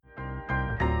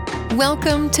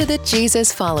Welcome to The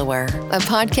Jesus Follower, a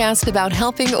podcast about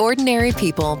helping ordinary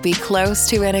people be close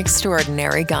to an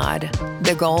extraordinary God.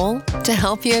 The goal? To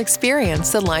help you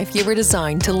experience the life you were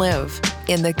designed to live,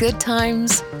 in the good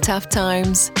times, tough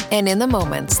times, and in the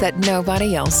moments that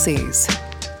nobody else sees.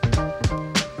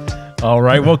 All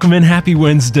right, welcome in. Happy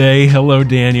Wednesday. Hello,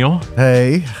 Daniel.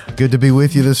 Hey, good to be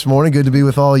with you this morning. Good to be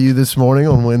with all of you this morning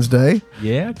on Wednesday.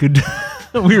 Yeah, good.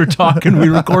 We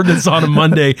record this on a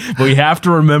Monday, but we have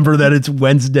to remember that it's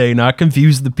Wednesday, not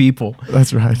confuse the people.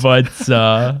 That's right. But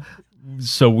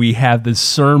so we had this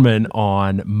sermon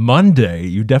on Monday.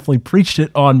 You definitely preached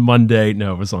it on Monday.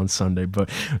 No, it was on Sunday. But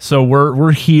so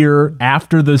we're here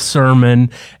after the sermon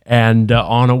and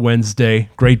on a Wednesday.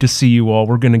 Great to see you all.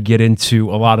 We're going to get into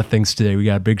a lot of things today. We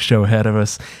got a big show ahead of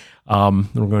us.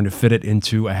 We're going to fit it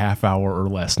into a half hour or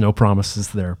less. No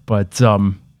promises there.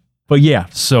 But yeah,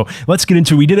 so let's get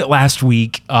into it. We did it last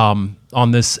week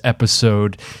on this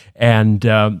episode, and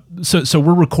so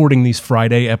we're recording these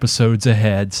Friday episodes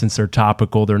ahead since they're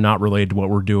topical. They're not related to what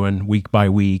we're doing week by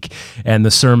week, and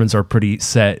the sermons are pretty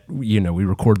set. You know, we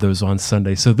record those on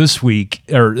Sunday. So this week,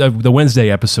 or the Wednesday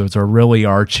episodes, are really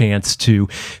our chance to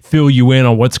fill you in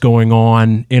on what's going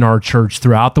on in our church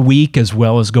throughout the week, as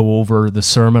well as go over the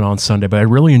sermon on Sunday. But I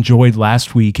really enjoyed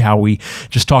last week how we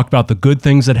just talked about the good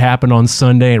things that happened on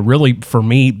Sunday, and really, for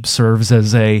me, serves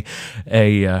as a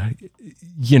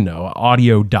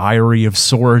audio diary of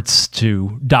sorts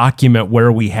to document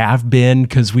where we have been,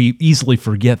 because we easily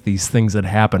forget these things that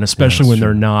happen, especially when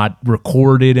they're not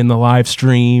recorded in the live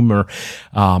stream or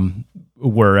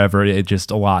wherever. It just,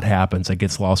 a lot happens. It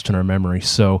gets lost in our memory.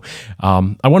 So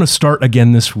I want to start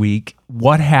again this week.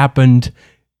 What happened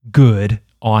good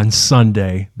on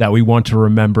Sunday that we want to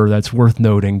remember, that's worth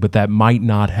noting, but that might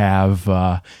not have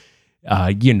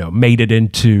made it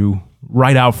into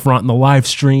right out front in the live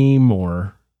stream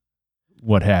or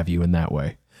what have you in that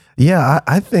way? Yeah,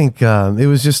 I think it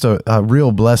was just a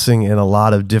real blessing in a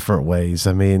lot of different ways.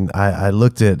 I mean, I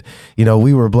looked at,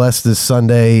 we were blessed this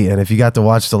Sunday, and if you got to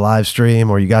watch the live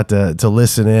stream or you got to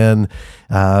listen in,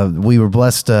 we were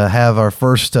blessed to have our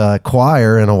first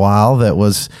choir in a while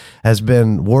that has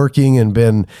been working and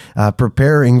been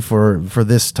preparing for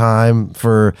this time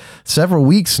for several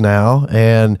weeks now,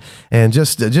 and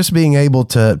just being able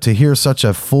to hear such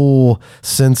a full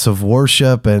sense of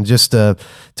worship and just to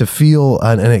feel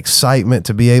an excitement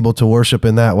to be able to worship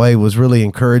in that way was really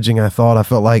encouraging. I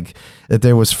felt like that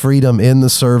there was freedom in the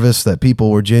service, that people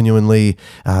were genuinely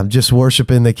just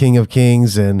worshiping the King of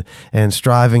Kings and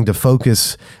striving to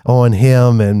focus on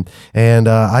Him. And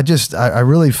I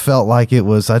really felt like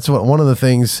that's one of the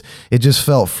things, it just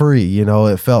felt free.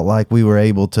 It felt like we were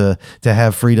able to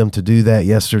have freedom to do that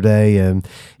yesterday. And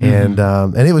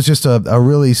it was just a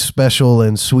really special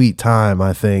and sweet time,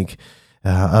 I think,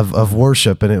 of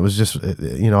worship. And it was just,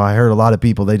 I heard a lot of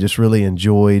people, they just really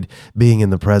enjoyed being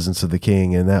in the presence of the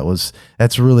King. And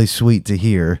that's really sweet to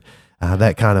hear,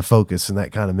 that kind of focus and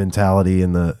that kind of mentality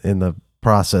in the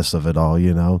process of it all,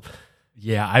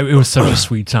 Yeah, it was such a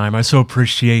sweet time. I so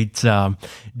appreciate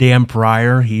Dan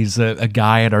Pryor. He's a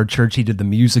guy at our church. He did the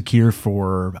music here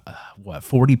for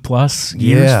 40 plus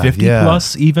years, 50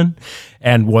 plus even,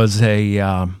 and was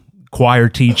a choir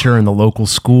teacher in the local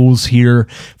schools here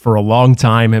for a long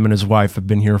time. Him and his wife have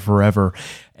been here forever,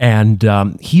 and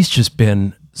he's just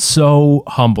been so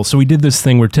humble. So we did this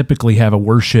thing where typically have a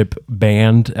worship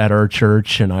band at our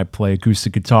church, and I play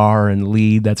acoustic guitar and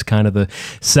lead. That's kind of the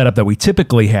setup that we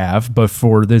typically have. But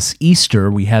for this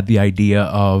Easter, we had the idea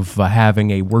of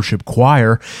having a worship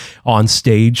choir on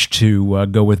stage to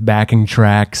go with backing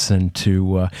tracks and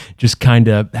to just kind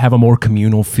of have a more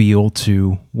communal feel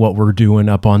to what we're doing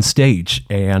up on stage.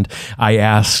 And I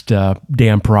asked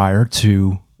Dan Pryor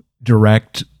to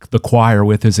direct the choir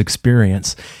with his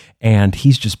experience. And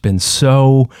he's just been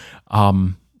so,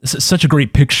 such a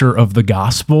great picture of the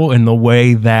gospel in the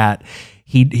way that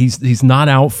he's not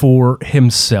out for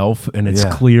himself, and it's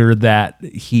clear that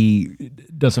he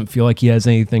doesn't feel like he has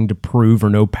anything to prove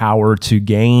or no power to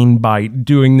gain by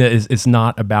doing this. It's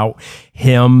not about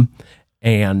him,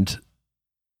 and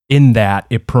in that,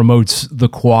 it promotes the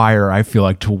choir, I feel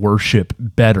like, to worship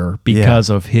better because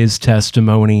of his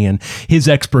testimony and his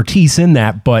expertise in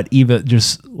that. But even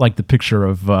just like the picture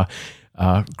of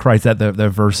Christ, that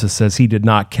verse that says he did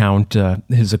not count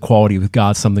his equality with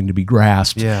God something to be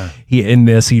grasped. Yeah.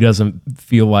 He doesn't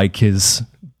feel like his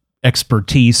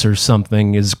expertise or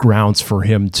something is grounds for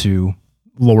him to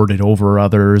lord it over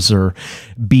others or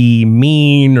be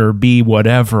mean or be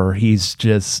whatever. He's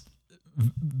just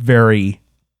very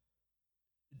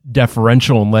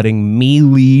deferential and letting me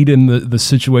lead in the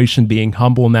situation, being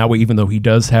humble in that way, even though he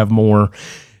does have more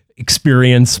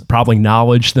experience, probably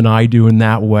knowledge than I do in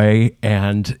that way.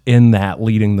 And in that,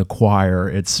 leading the choir,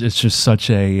 it's just such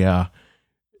an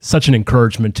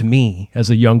encouragement to me as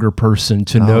a younger person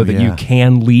to know that you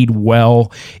can lead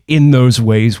well in those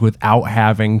ways without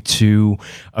having to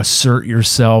assert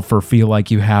yourself or feel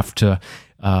like you have to,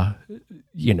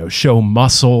 show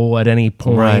muscle at any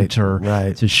point or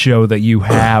to show that you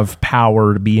have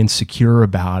power to be insecure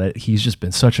about it. He's just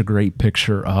been such a great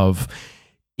picture of,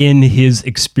 in his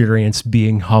experience,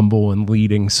 being humble and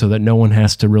leading so that no one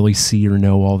has to really see or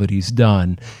know all that he's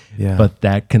done, but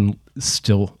that can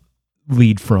still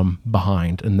lead from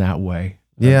behind in that way.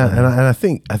 Yeah, and I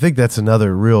think that's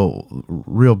another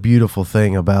real beautiful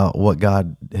thing about what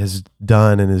God has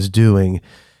done and is doing,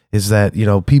 is that,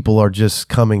 people are just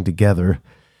coming together,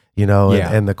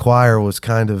 and the choir was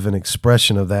kind of an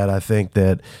expression of that. I think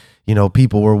that,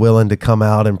 people were willing to come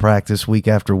out and practice week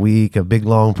after week, a big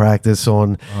long practice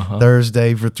on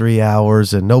Thursday for 3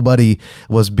 hours, and nobody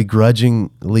was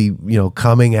begrudgingly,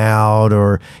 coming out,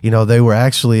 or, they were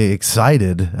actually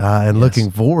excited and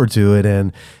looking forward to it.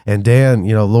 And Dan,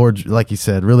 Lord, like you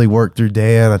said, really worked through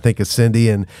Dan. I think of Cindy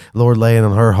and Lord laying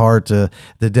on her heart the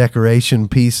decoration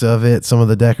piece of it, some of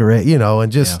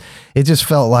the it just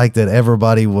felt like that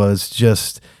everybody was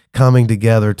just coming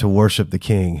together to worship the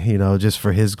King, just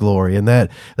for his glory. And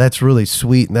that's really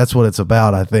sweet. And that's what it's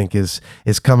about, I think, is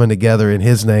coming together in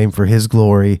his name for his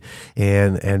glory,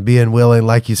 and being willing,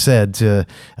 like you said, to,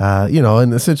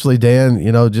 and essentially Dan,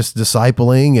 just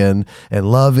discipling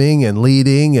and loving and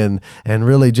leading and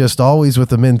really just always with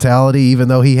the mentality, even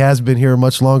though he has been here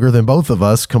much longer than both of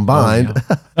us combined,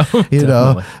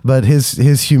 but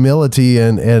his humility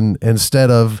and instead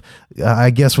of, I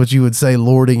guess what you would say,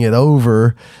 lording it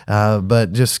over,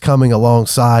 but just coming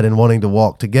alongside and wanting to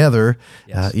walk together,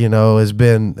 has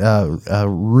been a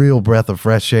real breath of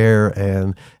fresh air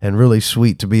and really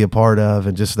sweet to be a part of.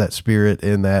 And just that spirit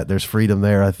in that, there's freedom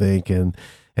there, I think, and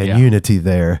unity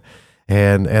there.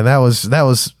 And that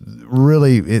was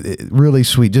really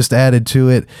sweet, just added to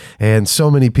it, and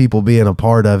so many people being a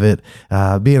part of it,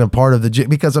 being a part of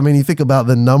because you think about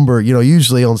the number,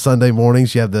 usually on Sunday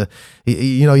mornings you have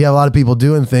you have a lot of people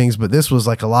doing things, but this was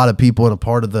like a lot of people in a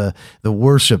part of the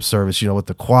worship service, with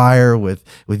the choir, with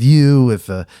you, with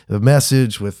the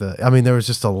message, there was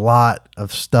just a lot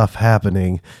of stuff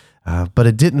happening, but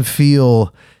it didn't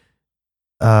feel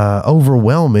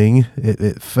overwhelming.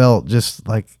 It felt just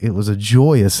like it was a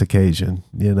joyous occasion,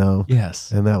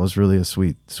 Yes. And that was really a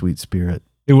sweet spirit.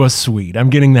 It was sweet. I'm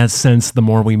getting that sense the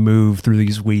more we move through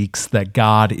these weeks that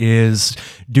God is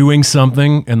doing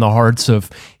something in the hearts of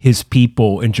his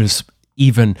people, and just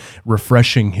even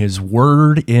refreshing his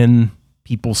word in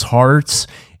people's hearts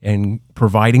and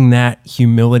providing that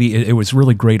humility. It was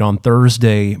really great on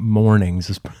Thursday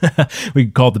mornings. We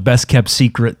call it the best kept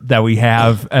secret that we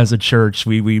have as a church.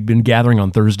 We've been gathering on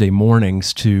Thursday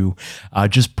mornings to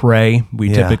just pray. We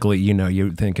typically,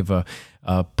 you think of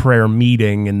a prayer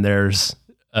meeting, and there's,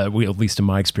 at least in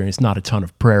my experience, not a ton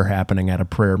of prayer happening at a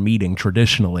prayer meeting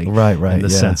traditionally. Right. In the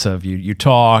sense of you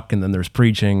talk, and then there's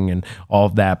preaching and all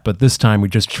of that. But this time we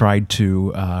just tried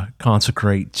to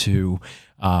consecrate to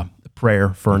prayer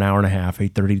for an hour and a half,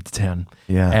 8:30 to 10.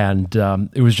 Yeah. And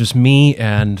it was just me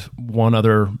and one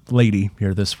other lady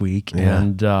here this week. Yeah.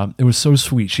 And it was so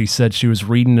sweet. She said she was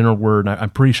reading in her word, and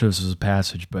I'm pretty sure this is a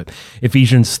passage, but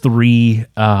Ephesians 3,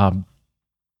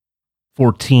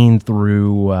 14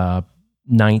 through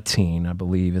 19, I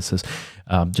believe. It says,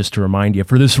 just to remind you,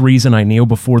 for this reason I kneel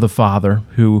before the Father,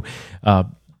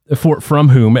 from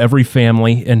whom every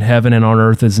family in heaven and on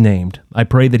earth is named. I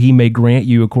pray that he may grant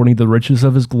you, according to the riches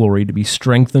of his glory, to be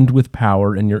strengthened with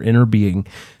power in your inner being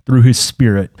through his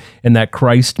Spirit, and that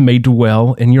Christ may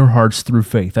dwell in your hearts through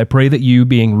faith. I pray that you,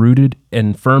 being rooted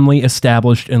and firmly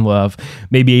established in love,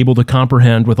 may be able to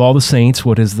comprehend with all the saints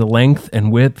what is the length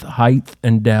and width, height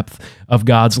and depth of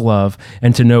God's love,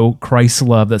 and to know Christ's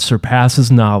love that surpasses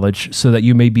knowledge, so that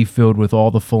you may be filled with all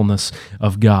the fullness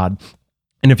of God.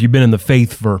 And if you've been in the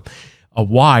faith for a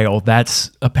while, that's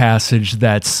a passage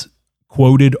that's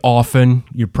quoted often.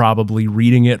 You're probably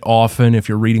reading it often. If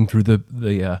you're reading through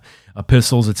the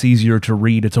epistles, it's easier to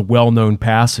read. It's a well-known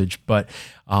passage, but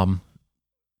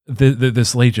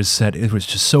this lady just said it was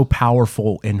just so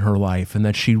powerful in her life, and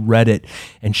that she read it,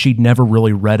 and she'd never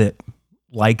really read it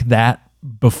like that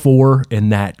before,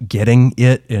 and that getting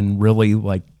it and really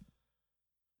like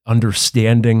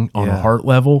understanding on a heart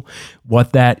level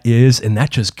what that is, and that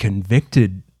just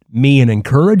convicted me and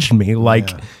encouraged me.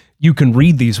 Like, you can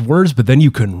read these words, but then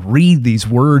you can read these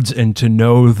words and to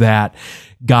know that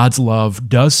God's love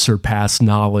does surpass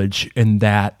knowledge, and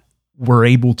that we're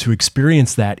able to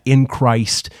experience that in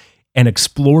Christ and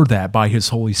explore that by his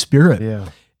Holy Spirit. Yeah.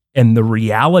 And the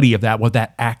reality of that, what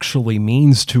that actually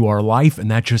means to our life.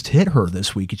 And that just hit her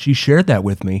this week. And she shared that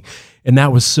with me. And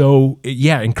that was so,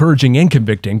 encouraging and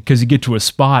convicting, because you get to a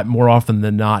spot more often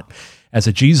than not as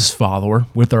a Jesus follower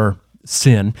with our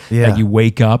sin, that you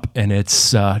wake up and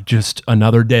it's just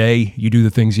another day. You do the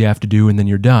things you have to do and then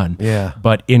you're done. Yeah.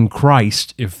 But in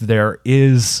Christ, if there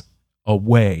is a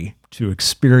way to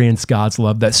experience God's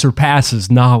love that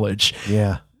surpasses knowledge,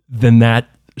 then that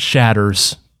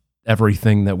shatters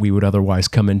everything that we would otherwise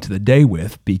come into the day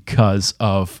with, because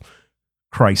of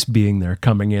Christ being there,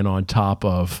 coming in on top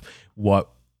of what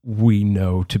we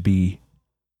know to be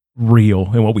real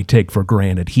and what we take for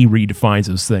granted. He redefines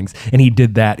those things, and he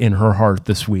did that in her heart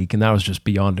this week, and that was just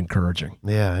beyond encouraging.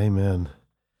 Yeah, amen.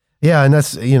 Yeah, and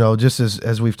that's, just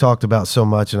as we've talked about so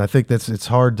much, and I think it's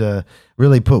hard to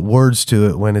really put words to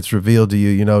it when it's revealed to you.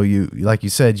 You like you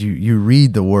said, you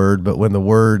read the word, but when the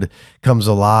word comes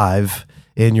alive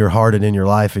in your heart and in your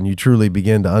life, and you truly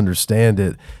begin to understand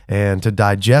it and to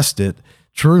digest it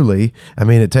truly, I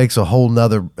mean, it takes a whole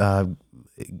nother,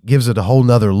 gives it a whole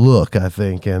nother look, I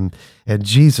think. And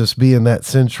Jesus being that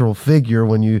central figure,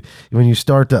 when you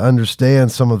start to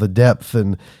understand some of the depth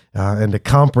and to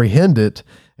comprehend it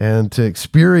and to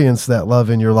experience that love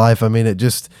in your life, I mean,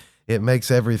 it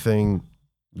makes everything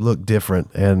look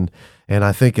different. And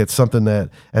I think it's something that,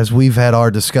 as we've had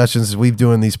our discussions, as we've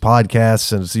doing these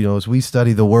podcasts, and as we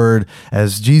study the word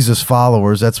as Jesus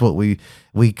followers, that's what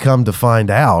we come to find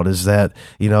out, is that,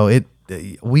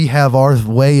 we have our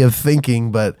way of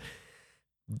thinking, but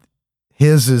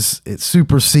it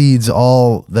supersedes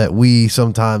all that we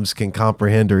sometimes can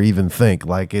comprehend or even think.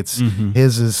 Like his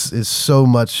is so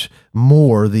much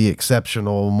more the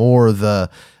exceptional, more the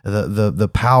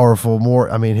powerful, more,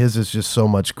 I mean, his is just so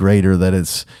much greater that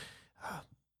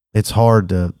it's hard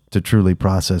to truly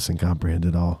process and comprehend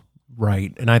it all.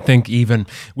 Right. And I think even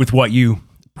with what you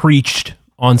preached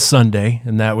on Sunday,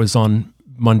 and that was on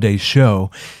Monday's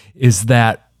show, is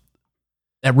that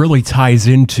really ties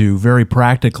into very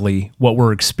practically what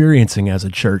we're experiencing as a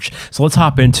church. So let's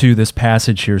hop into this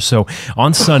passage here. So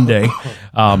on Sunday,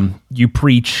 you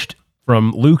preached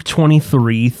from Luke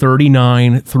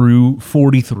 23:39 through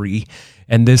 43,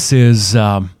 and this is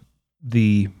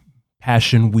the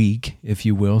Passion Week, if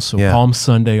you will. So Palm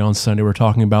Sunday, on Sunday, we're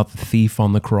talking about the thief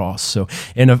on the cross. So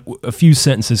in a few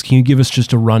sentences, can you give us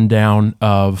just a rundown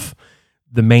of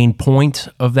the main point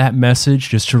of that message,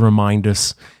 just to remind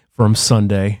us from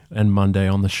Sunday and Monday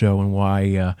on the show, and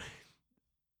why,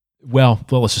 well,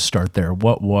 let's just start there.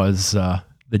 What was the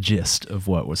gist of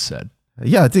what was said?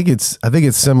 Yeah, I think it's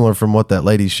similar from what that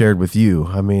lady shared with you.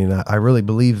 I mean, I really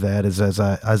believe that as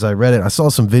I read it. I saw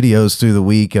some videos through the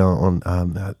week on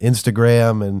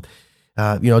Instagram, and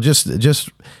just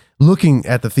looking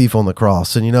at the thief on the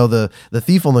cross. And the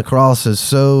thief on the cross is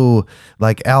so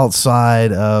like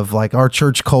outside of like our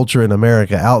church culture in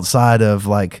America, outside of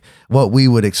like what we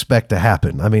would expect to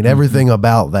happen. I mean, everything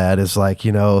about that is like,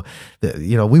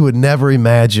 we would never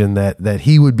imagine that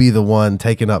he would be the one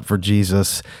taken up for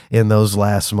Jesus in those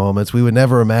last moments. We would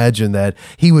never imagine that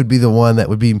he would be the one that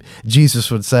would be, Jesus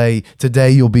would say,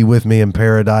 today you'll be with me in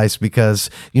paradise,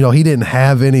 because, he didn't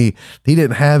have any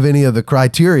of the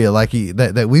criteria like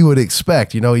that we would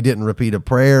expect. He didn't repeat a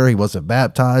prayer. He wasn't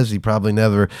baptized. He probably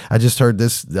never, I just heard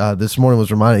this morning,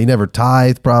 was reminded, he never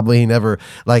tithed, probably. He never,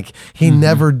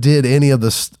 never did any of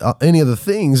the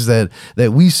things that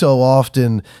we so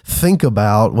often think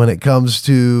about when it comes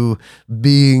to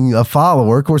being a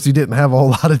follower. Of course, he didn't have a whole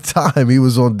lot of time. He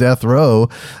was on death row,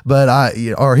 but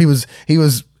he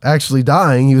was actually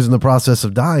dying. He was in the process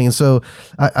of dying. And so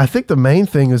I think the main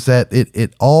thing is that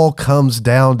it all comes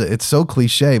down to, it's so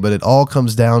cliche, but it all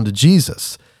comes down to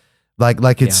Jesus.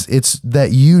 It's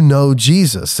that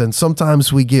Jesus. And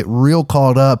sometimes we get real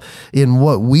caught up in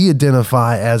what we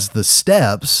identify as the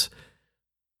steps,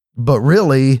 but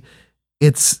really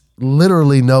it's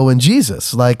literally knowing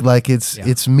Jesus.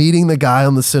 It's meeting the guy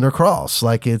on the center cross.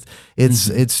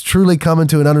 It's truly coming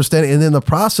to an understanding. And in the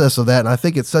process of that, and I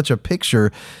think it's such a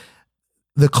picture,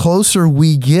 the closer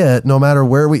we get, no matter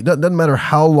where doesn't matter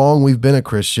how long we've been a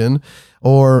Christian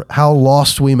or how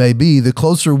lost we may be, the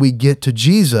closer we get to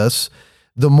Jesus,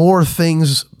 the more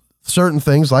certain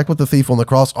things, like with the thief on the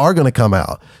cross, are going to come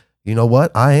out. You know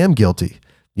what? I am guilty.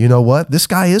 You know what? This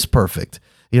guy is perfect.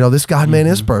 This God-man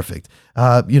is perfect.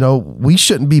 We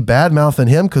shouldn't be bad-mouthing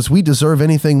him because we deserve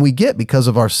anything we get because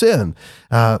of our sin.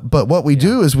 But what we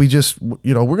do is we just, we're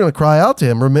going to cry out to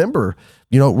him. Remember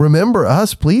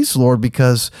us, please, Lord,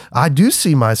 because I do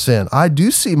see my sin. I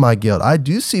do see my guilt. I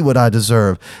do see what I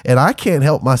deserve, and I can't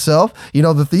help myself.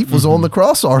 The thief was on the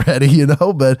cross already,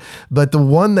 but the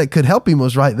one that could help him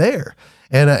was right there.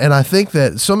 And I think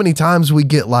that so many times we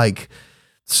get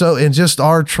and just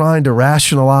are trying to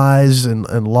rationalize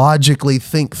and logically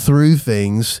think through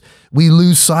things, we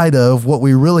lose sight of what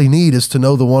we really need is to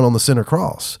know the one on the center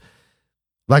cross.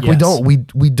 Yes.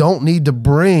 We don't need to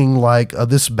bring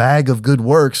this bag of good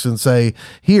works and say,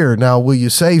 here, now will you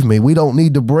save me? We don't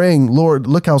need to bring, Lord,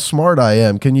 look how smart I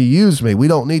am. Can you use me? We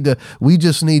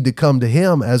just need to come to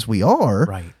him as we are.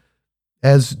 Right.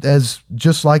 As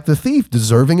just like the thief,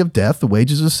 deserving of death, the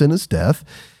wages of sin is death.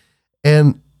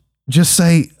 And just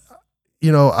say,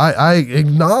 I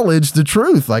acknowledge the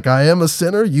truth. I am a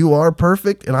sinner, you are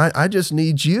perfect, and I just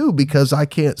need you because I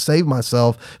can't save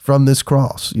myself from this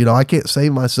cross. I can't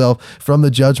save myself from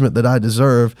the judgment that I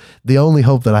deserve. The only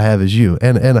hope that I have is you.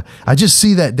 And I just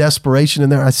see that desperation in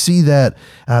there. I see that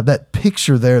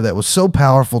picture there that was so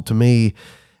powerful to me.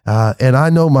 And I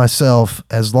know myself,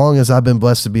 as long as I've been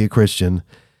blessed to be a Christian,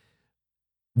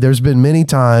 there's been many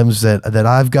times that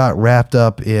I've got wrapped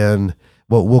up in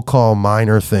what we'll call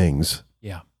minor things.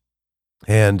 Yeah.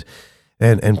 And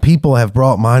people have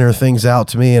brought minor things out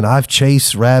to me, and I've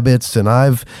chased rabbits, and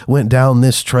I've went down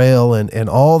this trail, and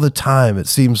all the time it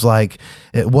seems like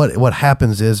what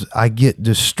happens is I get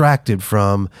distracted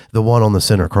from the one on the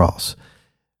center cross.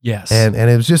 Yes. And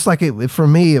it was just for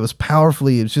me, it was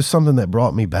powerfully, it was just something that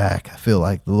brought me back. I feel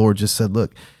like the Lord just said,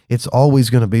 look, it's always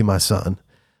going to be my son.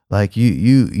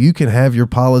 You can have your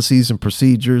policies and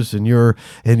procedures and your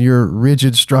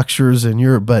rigid structures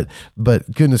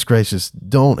but goodness gracious,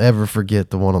 don't ever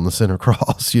forget the one on the center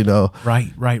cross,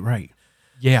 Right.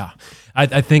 Yeah.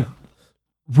 I think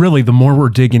really the more we're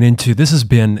digging into, this has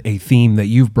been a theme that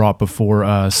you've brought before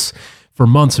us for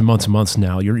months and months and months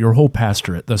now. Your whole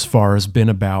pastorate thus far has been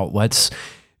about, let's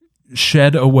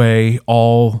shed away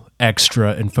all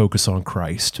extra and focus on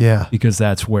Christ. Yeah. Because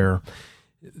that's where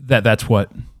that's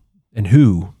what and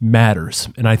who matters.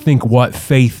 And I think what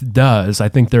faith does, I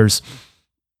think there's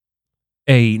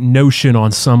a notion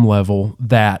on some level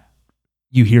that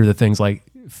you hear the things like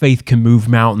faith can move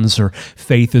mountains, or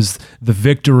faith is the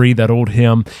victory, that old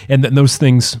hymn, and that those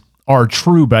things are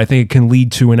true, but I think it can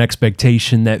lead to an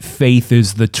expectation that faith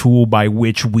is the tool by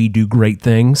which we do great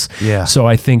things. Yeah. So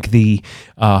I think the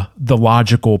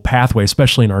logical pathway,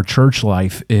 especially in our church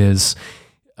life, is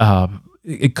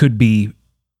it could be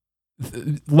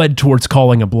led towards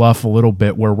calling a bluff a little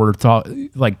bit, where we're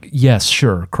yes,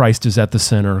 sure, Christ is at the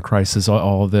center, Christ is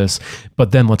all of this, but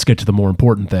then let's get to the more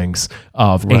important things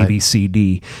of A, B, C,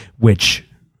 D, which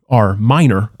are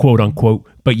minor, quote unquote,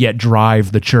 but yet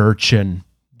drive the church. And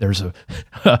there's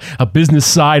a business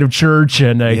side of church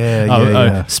and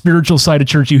a spiritual side of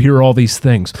church. You hear all these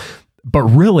things. But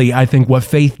really, I think what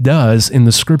faith does in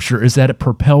the scripture is that it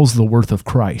propels the worth of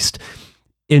Christ.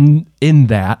 In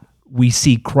that, we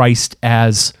see Christ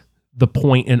as the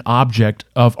point and object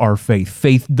of our faith.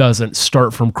 Faith doesn't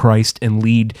start from Christ and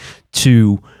lead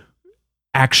to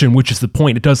action, which is the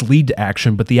point. It does lead to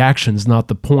action, but the action is not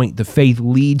the point. The faith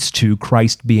leads to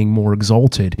Christ being more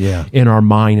exalted in our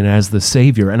mind and as the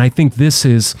Savior. And I think this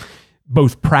is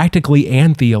both practically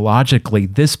and theologically,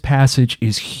 this passage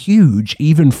is huge,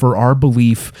 even for our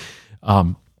belief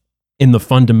in the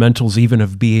fundamentals, even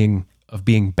of being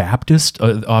Baptist.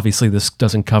 Obviously, this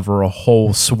doesn't cover a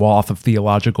whole swath of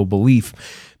theological belief,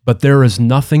 but there is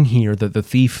nothing here that the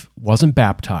thief wasn't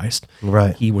baptized.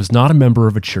 Right. He was not a member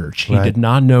of a church. He did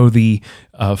not know the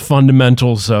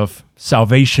fundamentals of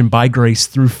salvation by grace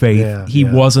through faith. He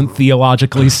wasn't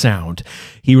theologically sound.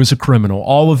 He was a criminal.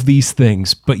 All of these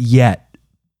things, but yet,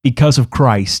 because of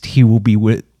Christ, he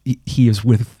is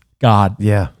with God.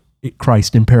 Yeah.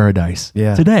 Christ in paradise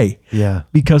today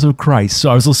because of Christ.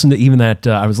 So I was listening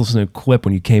to I was listening to a clip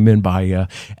when you came in by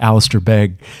Alistair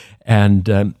Begg,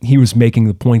 and he was making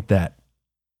the point that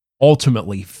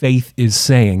ultimately faith is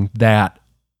saying that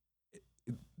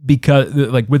because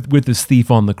with this thief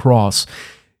on the cross,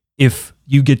 if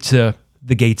you get to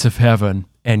the gates of heaven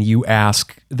and you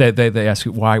ask, they ask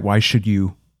you, why should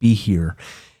you be here?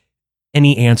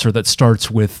 Any answer that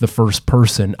starts with the first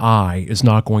person, I, is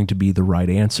not going to be the right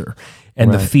answer.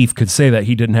 And the thief could say that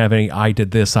he didn't have any, I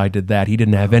did this, I did that. He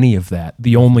didn't have any of that.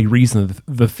 The only reason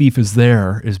the thief is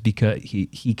there is because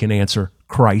he can answer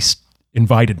Christ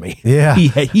invited me. Yeah.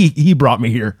 He brought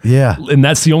me here. Yeah. And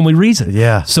that's the only reason.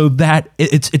 Yeah. So that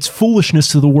it's foolishness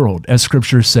to the world, as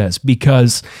scripture says,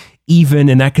 because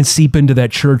and that can seep into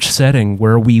that church setting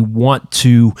where we want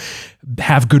to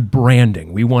have good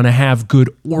branding. We want to have good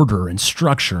order and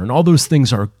structure, and all those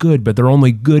things are good, but they're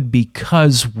only good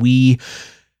because we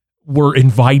were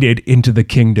invited into the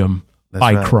kingdom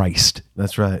by Christ.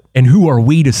 That's right. And who are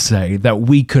we to say that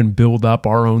we can build up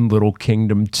our own little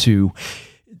kingdom to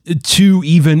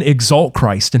even exalt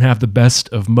Christ and have the best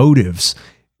of motives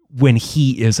when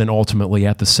he isn't ultimately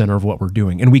at the center of what we're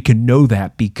doing? And we can know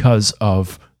that because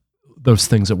of those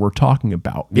things that we're talking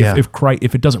about. Yeah.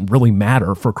 If it doesn't really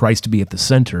matter for Christ to be at the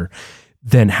center,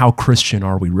 then how Christian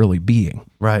are we really being?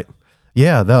 Right.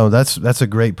 Yeah, no, that's a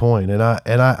great point. And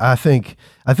I think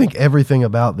everything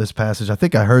about this passage, I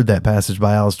think I heard that passage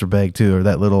by Alistair Begg too, or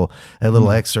that little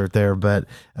excerpt there, but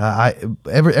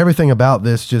everything about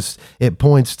this just, it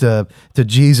points to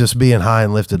Jesus being high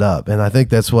and lifted up. And I think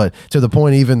that's what, to the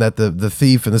point even that the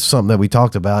thief, and this is something that we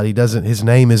talked about, his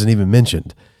name isn't even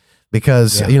mentioned.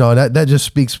 Because, that just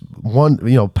speaks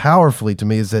powerfully to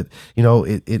me, is that,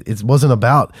 it wasn't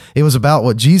about, it was about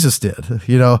what Jesus did.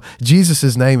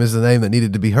 Jesus's name is the name that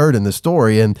needed to be heard in the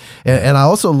story. And I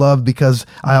also love, because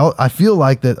I feel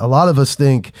like that a lot of us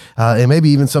think, and maybe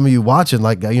even some of you watching,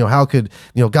 like, how could,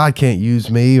 God can't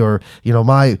use me, or,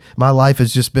 my life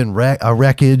has just been a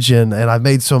wreckage, and I've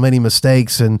made so many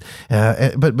mistakes.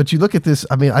 But you look at this,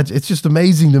 I mean, it's just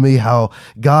amazing to me how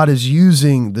God is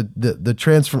using the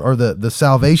transfer, or the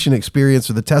salvation experience,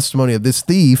 or the testimony of this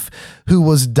thief who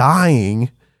was dying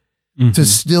to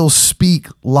still speak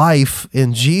life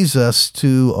in Jesus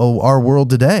to our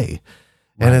world today.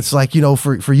 Right. And it's like,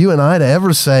 for you and I to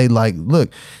ever say, like,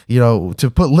 look,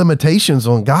 to put limitations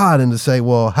on God and to say,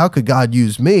 well, how could God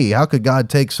use me? How could God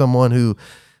take someone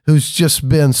who's just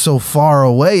been so far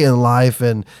away in life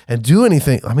and do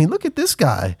anything? I mean, look at this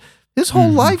guy. His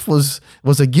whole life was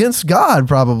against God,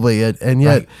 probably, and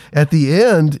yet at the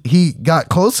end he got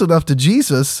close enough to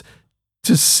Jesus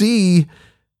to see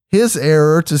his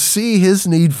error, to see his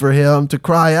need for him, to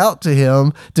cry out to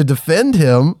him, to defend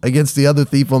him against the other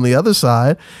thief on the other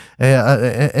side,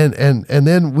 and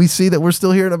then we see that we're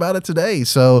still hearing about it today.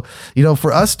 So,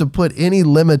 for us to put any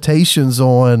limitations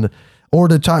on, or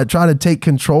to try to take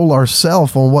control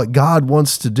ourselves on what God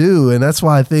wants to do. And that's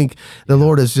why I think the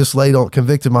Lord has just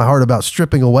convicted my heart about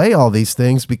stripping away all these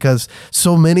things, because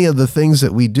so many of the things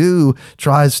that we do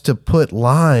tries to put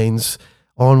lines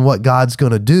on what God's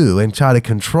going to do and try to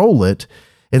control it,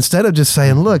 instead of just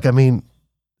saying, look, I mean,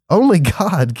 only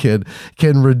God can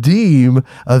redeem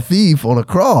a thief on a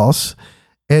cross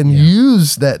and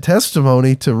use that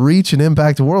testimony to reach and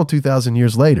impact the world 2,000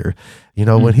 years later,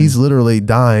 when he's literally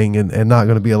dying and not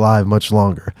going to be alive much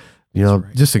longer.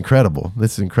 Just incredible.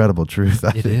 This is incredible truth.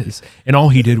 It is. And all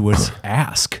he did was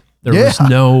ask. There was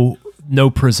no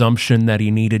presumption that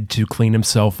he needed to clean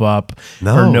himself up,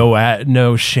 or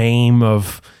no shame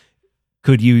of,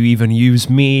 could you even use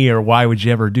me, or why would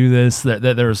you ever do this? That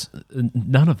there's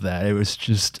none of that. It was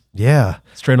just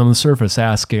straight on the surface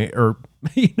asking, or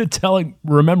telling,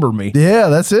 remember me. Yeah,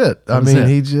 that's it.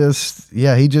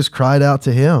 He just cried out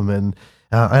to him, and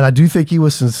I do think he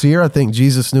was sincere. I think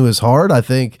Jesus knew his heart. I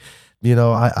think,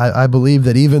 I believe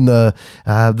that even the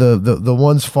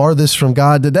ones farthest from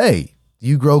God today,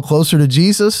 you grow closer to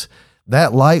Jesus,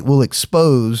 that light will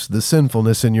expose the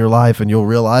sinfulness in your life, and you'll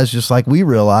realize, just like we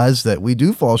realize, that we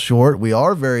do fall short. We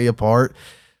are very apart,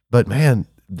 but man,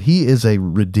 he is a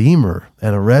redeemer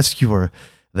and a rescuer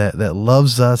that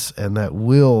loves us and that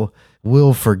will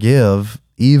forgive,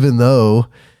 even though,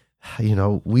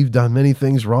 we've done many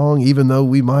things wrong, even though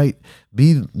we might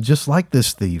be just like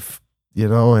this thief,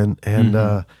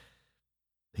 and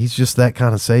he's just that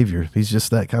kind of savior. He's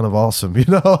just that kind of awesome,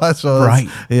 So right.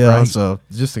 So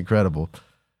just incredible.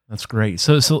 That's great.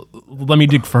 So let me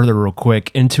dig further real quick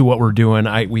into what we're doing.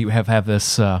 We have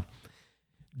this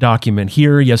document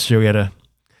here. Yesterday we had a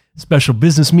special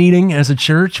business meeting as a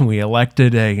church, and we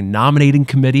elected a nominating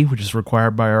committee, which is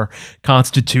required by our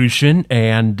Constitution,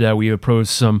 and we proposed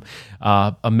some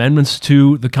amendments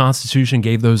to the Constitution,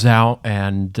 gave those out,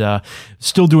 and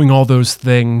still doing all those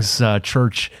things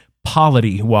church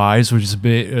polity-wise, which is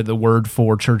the word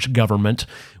for church government,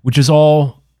 which is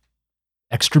all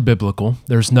extra biblical.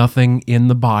 There's nothing in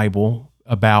the Bible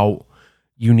about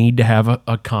you need to have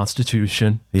a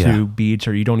constitution to be,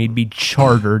 or you don't need to be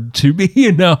chartered to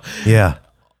be,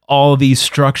 all of these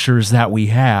structures that we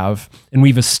have. And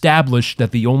we've established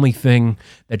that the only thing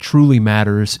that truly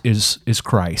matters is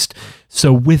Christ.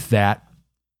 So with that,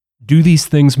 do these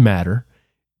things matter,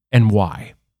 and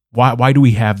why? Why do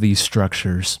we have these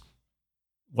structures?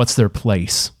 what's their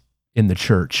place in the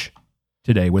church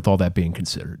today with all that being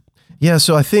considered? Yeah,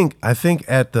 so I think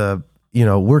at the,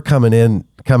 we're coming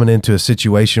into a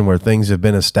situation where things have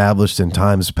been established in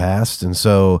times past, and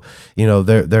so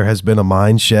there has been a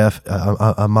mindset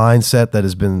that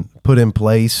has been put in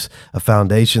place, a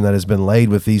foundation that has been laid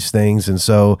with these things, and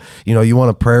so you want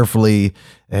to prayerfully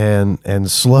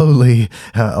and slowly,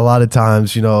 a lot of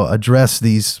times address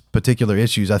these particular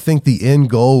issues. I think the end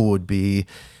goal would be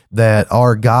that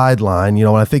our guideline,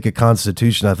 when I think of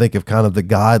Constitution, I think of kind of the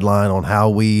guideline on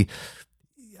how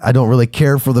I don't really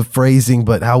care for the phrasing,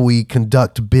 but how we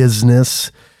conduct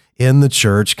business in the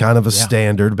church, kind of a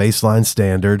standard, baseline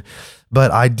standard.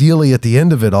 But ideally at the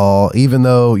end of it all, even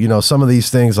though, some of these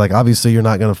things, like obviously you're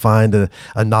not going to find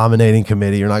a nominating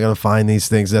committee, you're not going to find these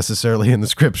things necessarily in the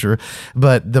scripture,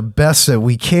 but the best that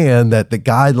we can, that the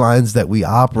guidelines that we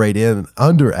operate in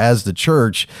under as the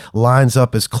church lines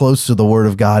up as close to the word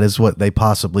of God as what they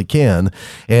possibly can.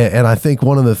 And I think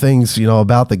one of the things,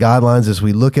 about the guidelines as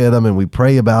we look at them and we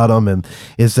pray about them, and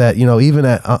is that, even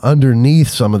underneath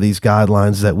some of these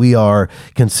guidelines, that we are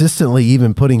consistently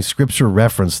even putting scripture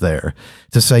reference there,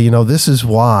 to say, this is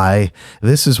why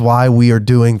we are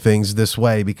doing things this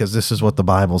way, because this is what the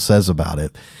Bible says about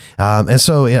it. And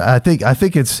so I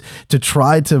think it's to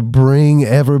try to bring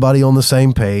everybody on the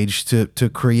same page, to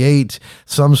create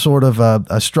some sort of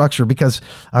a structure, because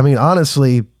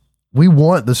honestly, we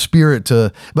want the Spirit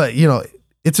to, but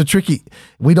it's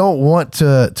we don't want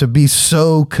to be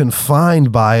so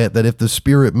confined by it that if the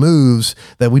Spirit moves,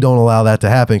 that we don't allow that to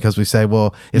happen, because we say,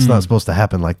 well, it's not supposed to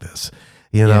happen like this.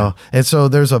 And so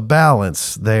there's a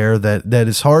balance there that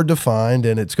is hard to find,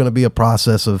 and it's going to be a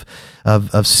process of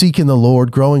seeking the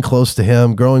Lord, growing close to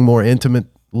Him, growing more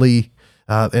intimately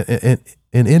in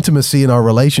intimacy in our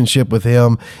relationship with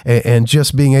Him, and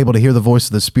just being able to hear the voice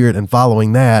of the Spirit and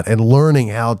following that, and learning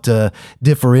how to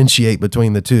differentiate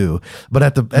between the two. But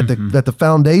at the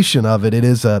foundation of it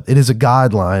is a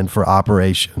guideline for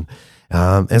operation.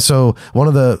 And so one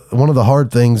of the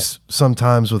hard things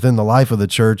sometimes within the life of the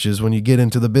church is when you get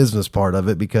into the business part of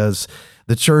it, because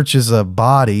the church is a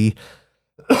body,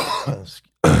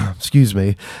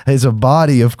 is a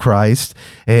body of Christ.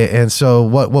 And so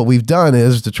what we've done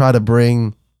is to try to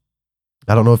bring,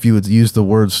 I don't know if you would use the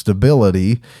word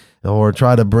stability, or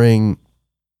try to bring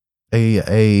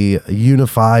a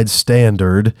unified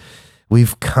standard.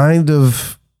 We've kind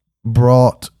of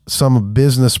brought some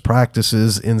business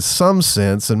practices in some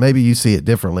sense, and maybe you see it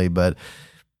differently, but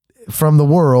from the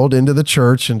world into the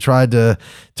church, and tried to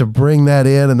bring that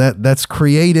in, and that's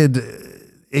created,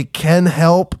 it can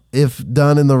help if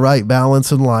done in the right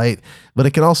balance and light, but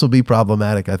it can also be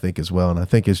problematic, I think, as well. And I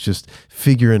think it's just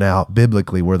figuring out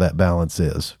biblically where that balance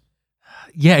is.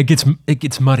 Yeah, it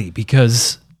gets muddy,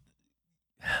 because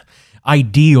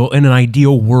in an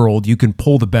ideal world, you can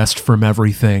pull the best from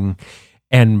everything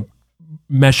and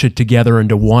mesh it together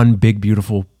into one big,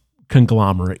 beautiful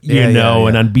conglomerate, an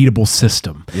unbeatable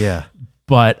system. Yeah.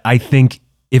 But I think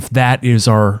if that is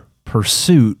our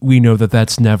pursuit, we know that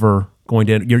that's never going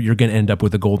to, you're going to end up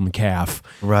with a golden calf,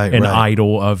 an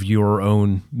idol of your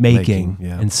own making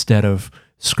instead of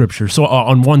scripture. So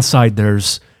on one side,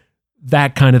 there's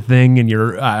that kind of thing, and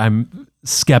I'm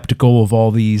skeptical of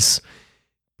all these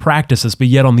practices, but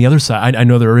yet on the other side, I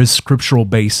know there is scriptural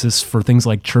basis for things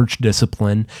like church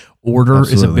discipline. Order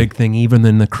is a big thing, even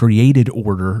in the created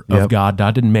order of God.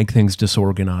 God didn't make things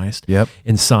disorganized.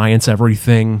 In science,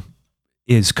 everything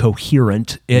is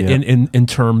coherent in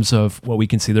terms of what we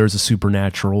can see. There's a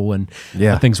supernatural and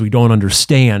things we don't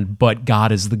understand, but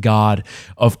God is the God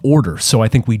of order. So I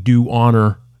think we do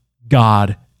honor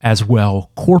God as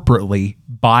well corporately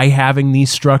by having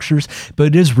these structures,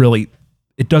 but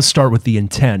it does start with the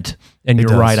intent. And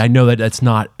you're right. I know that that's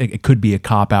not, it could be a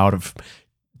cop-out of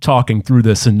talking through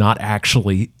this and not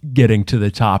actually getting to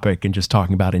the topic and just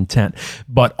talking about intent.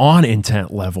 But on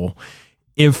intent level,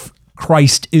 if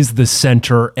Christ is the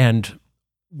center and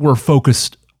we're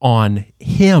focused on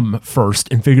Him first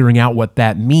and figuring out what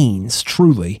that means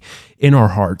truly in our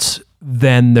hearts,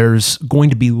 then there's going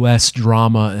to be less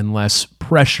drama and less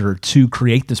pressure to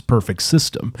create this perfect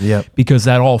system, because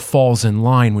that all falls in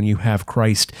line when you have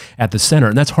Christ at the center.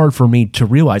 And that's hard for me to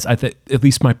realize. I think, at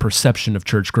least my perception of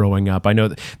church growing up, I know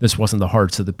that this wasn't the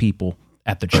hearts of the people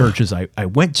at the churches I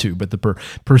went to, but the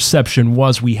perception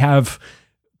was we have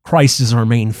Christ as our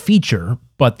main feature,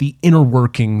 but the inner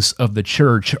workings of the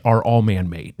church are all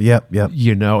man-made.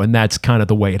 And that's kind of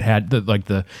the way it had,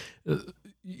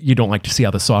 you don't like to see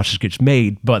how the sausage gets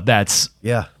made, but that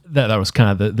was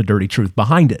kind of the dirty truth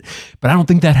behind it. But I don't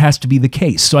think that has to be the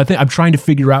case. So I think I'm trying to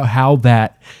figure out how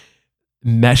that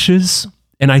meshes.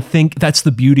 And I think that's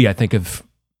the beauty, I think, of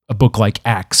a book like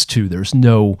Acts 2. There's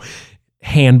no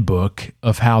handbook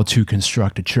of how to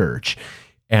construct a church.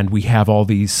 And we have all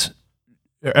these,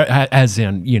 as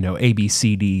in, A, B,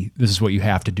 C, D, this is what you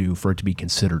have to do for it to be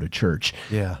considered a church.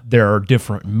 Yeah. There are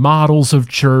different models of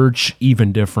church,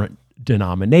 even different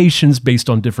denominations based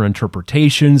on different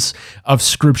interpretations of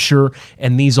Scripture,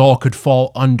 and these all could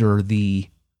fall under the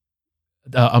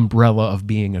umbrella of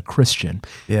being a Christian.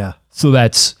 Yeah. So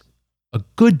that's a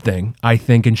good thing, I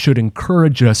think, and should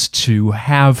encourage us to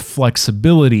have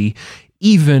flexibility,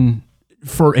 even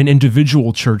for an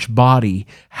individual church body.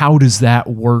 How does that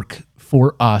work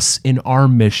for us in our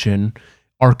mission,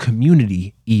 our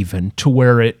community, even, to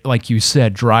where it, like you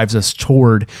said, drives us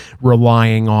toward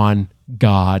relying on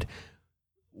God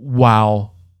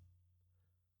while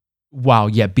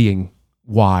yet being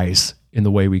wise in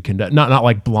the way we conduct, not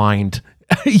like blind,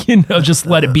 just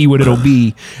let it be what it'll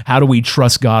be. How do we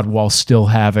trust God while still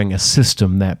having a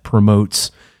system that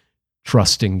promotes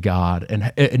trusting God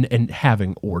and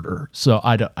having order? So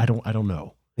I don't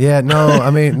know. Yeah,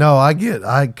 no,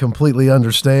 I completely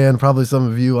understand. Probably some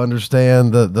of you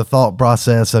understand the thought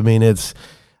process. I mean, it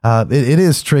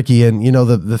is tricky. And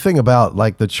the thing about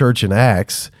like the church in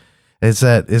Acts is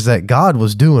that God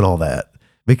was doing all that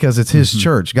because it's his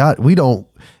church. God,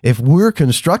 if we're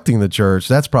constructing the church,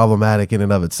 that's problematic in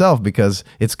and of itself because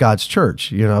it's God's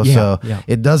church,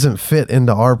 It doesn't fit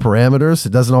into our parameters.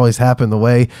 It doesn't always happen the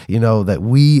way, that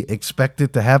we expect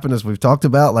it to happen, as we've talked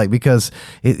about, like, because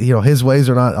his ways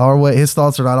are not our way. His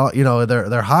thoughts are not,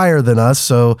 they're higher than us.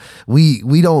 So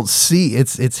we don't see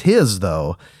it's his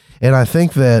though. And I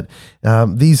think that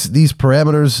these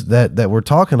parameters that we're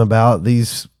talking about,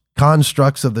 these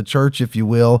constructs of the church, if you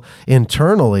will,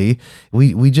 internally,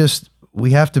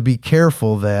 we have to be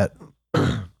careful that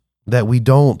we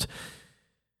don't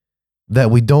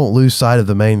lose sight of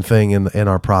the main thing in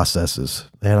our processes.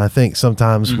 And I think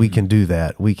sometimes we can do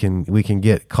that. We can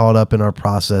get caught up in our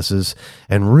processes,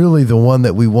 and really the one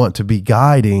that we want to be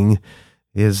guiding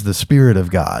is the Spirit of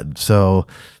God. So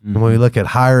when we look at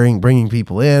hiring, bringing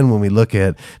people in, when we look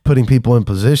at putting people in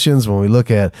positions, when we look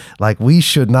at, like, we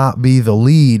should not be the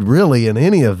lead really in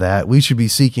any of that. We should be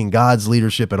seeking God's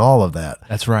leadership in all of that.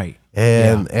 That's right.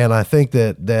 And I think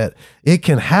that it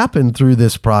can happen through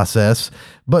this process,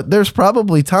 but there's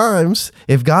probably times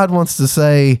if God wants to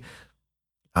say,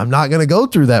 I'm not going to go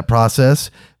through that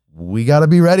process, we got to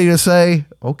be ready to say,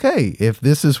 okay, if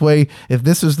this is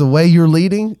the way you're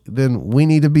leading, then we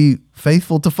need to be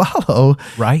faithful to follow,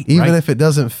 right? Even if it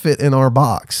doesn't fit in our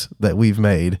box that we've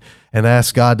made, and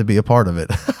ask God to be a part of it.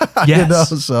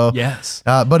 Yes. Yes.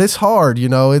 But it's hard,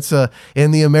 it's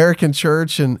in the American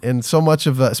church and so much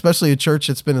of especially a church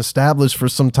that's been established for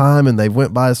some time and they've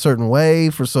went by a certain way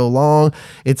for so long.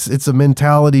 It's a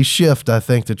mentality shift, I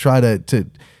think, to try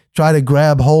to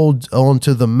grab hold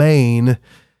onto the main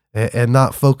and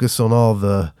not focus on all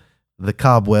the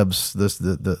cobwebs,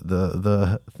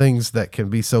 the things that can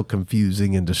be so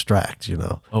confusing and distract,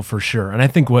 Oh, for sure. And I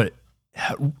think what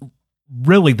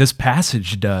really this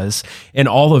passage does in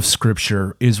all of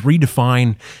Scripture is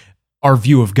redefine our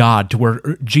view of God to where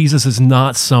Jesus is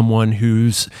not someone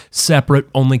who's separate,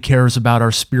 only cares about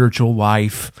our spiritual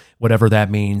life, whatever that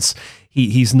means.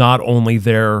 He's not only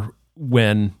there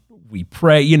when we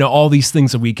pray, all these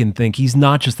things that we can think. He's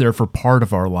not just there for part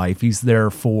of our life. He's there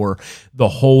for the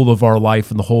whole of our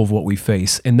life and the whole of what we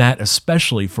face. And that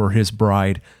especially for his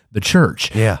bride, the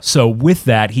church. Yeah. So with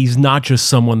that, he's not just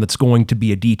someone that's going to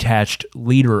be a detached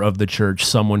leader of the church,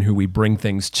 someone who we bring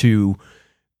things to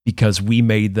because we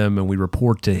made them and we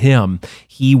report to him.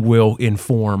 He will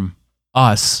inform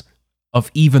us of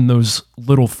even those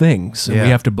little things. And we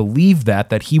have to believe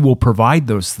that he will provide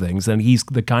those things. And he's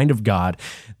the kind of God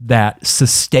that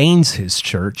sustains his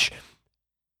church,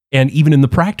 and even in the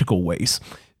practical ways.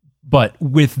 But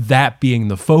with that being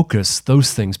the focus,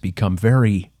 those things become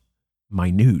very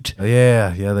minute. Yeah,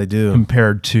 they do.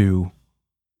 Compared to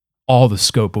all the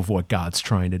scope of what God's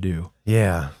trying to do.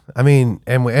 Yeah. I mean,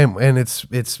 and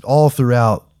it's all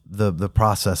throughout the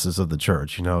processes of the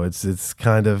church. It's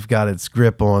kind of got its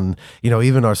grip on,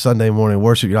 even our Sunday morning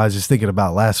worship. I was just thinking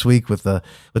about last week with the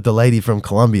lady from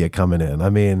Colombia coming in. I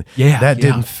mean, that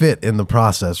didn't fit in the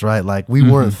process, right? Like we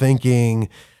weren't thinking,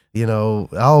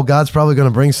 God's probably going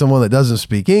to bring someone that doesn't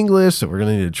speak English, that we're going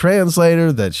to need a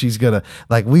translator, that she's going to,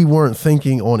 like, we weren't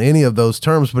thinking on any of those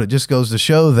terms, but it just goes to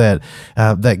show that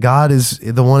God is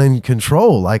the one in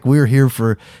control. Like, we're here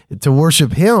to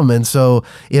worship him. And so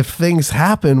if things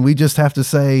happen, we just have to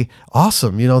say,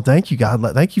 awesome, thank you, God.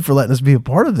 Thank you for letting us be a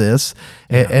part of this.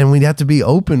 And we have to be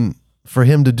open for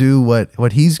him to do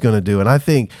what he's going to do. And I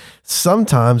think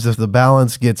sometimes if the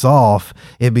balance gets off,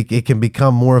 it can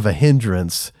become more of a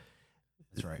hindrance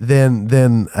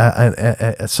than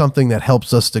something that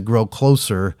helps us to grow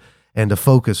closer and to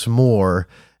focus more.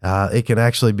 It can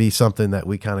actually be something that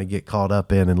we kind of get caught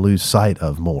up in and lose sight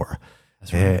of more.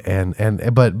 That's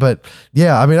right. But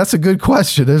yeah, I mean, that's a good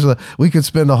question. We could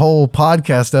spend a whole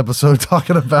podcast episode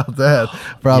talking about that,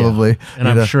 probably. Yeah. And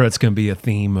I'm sure it's going to be a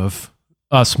theme of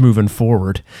us moving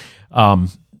forward,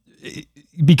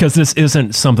 because this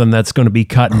isn't something that's going to be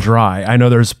cut and dry. I know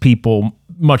there's people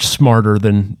much smarter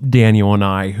than Daniel and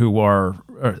I who are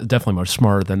definitely much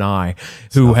smarter than I,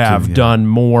 who have done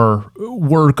more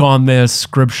work on this,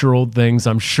 scriptural things.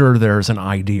 I'm sure there's an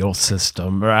ideal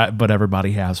system, but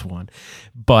everybody has one.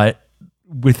 But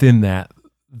within that,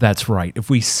 that's right. If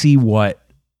we see what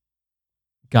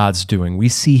God's doing, we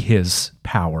see his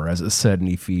power, as it said in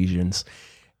Ephesians,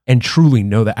 and truly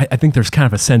know that. I think there's kind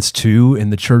of a sense, too,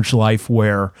 in the church life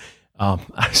where I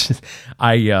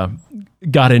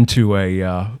got into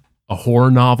a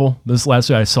horror novel. This last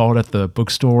week I saw it at the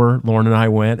bookstore. Lauren and I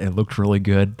went. It looked really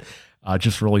good,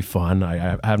 just really fun.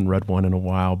 I haven't read one in a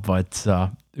while, but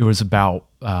it was about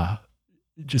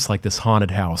just like this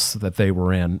haunted house that they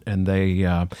were in, and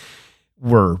they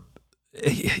were,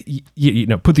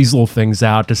 put these little things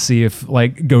out to see if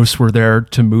like ghosts were there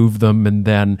to move them. And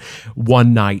then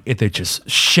one night they just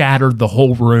shattered the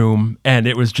whole room, and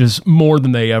it was just more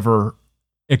than they ever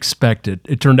expected.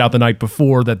 It turned out the night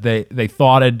before that they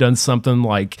thought I'd done something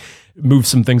like move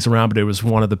some things around, but it was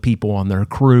one of the people on their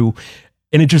crew.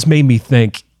 And it just made me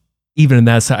think, even in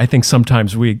that, I think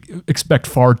sometimes we expect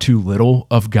far too little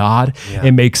of God. Yeah.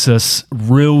 It makes us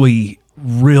really,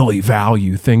 really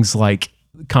value things like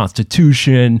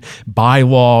Constitution,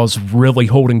 bylaws, really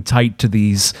holding tight to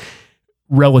these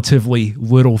relatively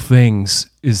little things,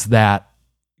 is that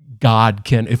God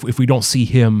can, if we don't see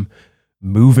him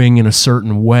moving in a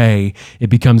certain way, it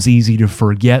becomes easy to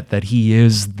forget that he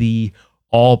is the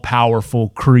all-powerful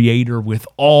creator with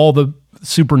all the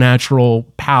supernatural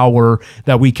power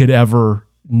that we could ever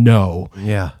know.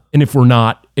 Yeah. And if we're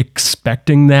not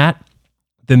expecting that,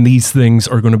 then these things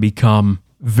are going to become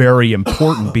very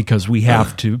important, because we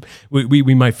have to,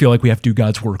 we might feel like we have to do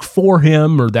God's work for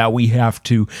him, or that we have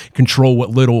to control what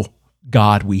little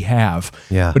God we have.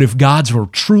 Yeah. But if God's a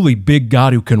truly big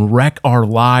God who can wreck our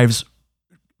lives,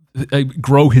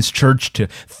 grow his church to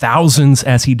thousands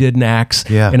as he did in Acts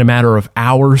in a matter of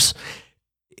hours,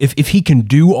 if he can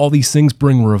do all these things,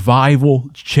 bring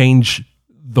revival, change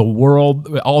the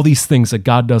world, all these things that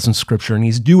God does in scripture, and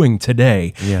he's doing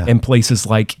today in places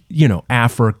like,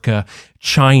 Africa,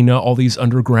 China, all these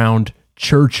underground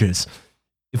churches.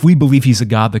 If we believe he's a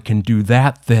God that can do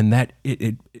that, then that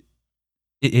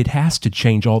it has to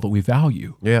change all that we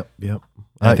value. Yep.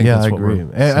 I agree.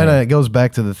 And it goes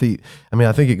back to the thief. I mean,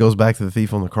 I think it goes back to the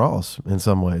thief on the cross in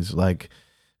some ways. Like,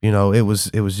 it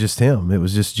was just him. It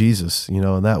was just Jesus,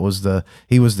 and that was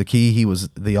he was the key. He was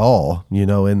the all,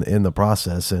 in the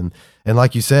process. And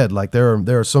like you said, like there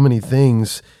are so many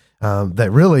things that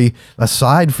really,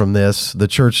 aside from this, the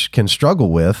church can struggle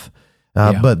with,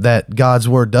 but that God's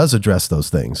word does address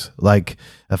those things, like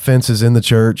offenses in the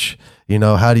church.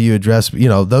 How do you address,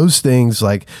 those things?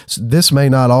 Like, this may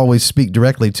not always speak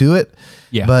directly to it,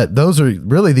 but those are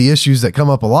really the issues that come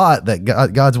up a lot, that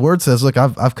God's word says, look,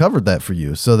 I've covered that for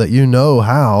you, so that you know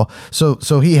how.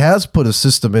 So he has put a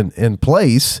system in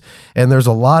place, and there's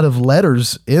a lot of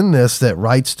letters in this that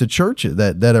writes to churches,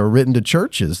 that are written to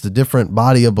churches, the different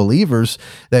body of believers,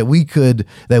 that we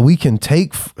can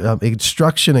take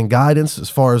instruction and guidance, as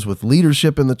far as with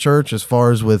leadership in the church, as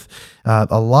far as with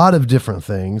a lot of different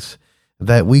things,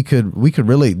 that we could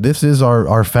really, this is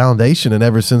our foundation in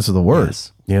every sense of the word,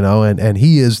 and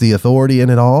he is the authority in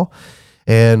it all.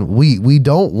 And we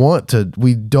don't want to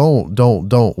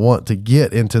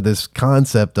get into this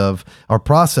concept of our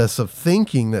process of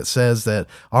thinking that says that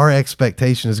our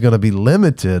expectation is going to be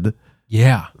limited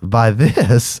by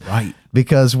this. Right.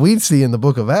 Because we see in the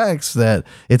book of Acts that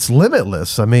it's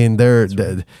limitless. I mean,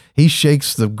 he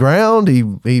shakes the ground,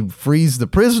 he frees the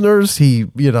prisoners, he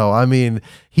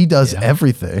does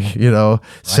everything,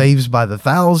 saves by the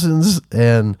thousands.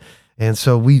 And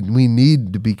so we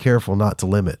need to be careful not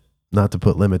to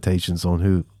put limitations on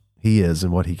who he is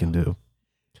and what he can do.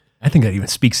 I think that even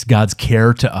speaks to God's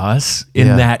care to us,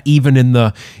 in that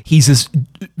even he's this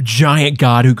giant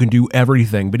God who can do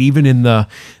everything, but even in the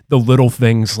little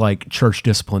things like church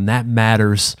discipline, that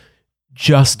matters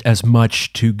just as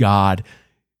much to God,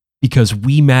 because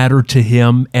we matter to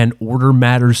him and order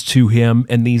matters to him,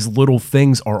 and these little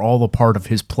things are all a part of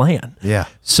his plan. Yeah.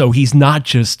 So he's not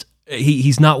just,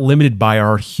 he's not limited by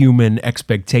our human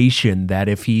expectation that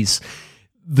if he's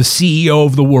the CEO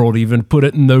of the world, even put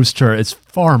it in those terms, it's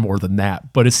far more than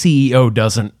that. But a CEO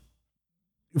doesn't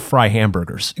fry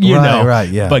hamburgers, you know? Right,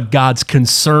 yeah. But God's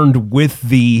concerned with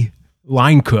the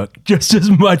line cook just as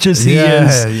much as he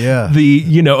is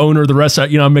the, owner of the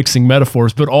restaurant. I'm mixing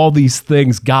metaphors, but all these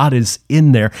things, God is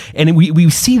in there. And we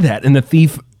see that in the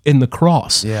thief in the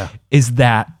cross, is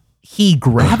that he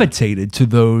gravitated to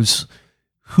those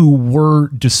who were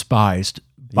despised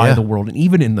by the world. And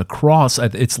even in the cross,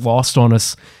 it's lost on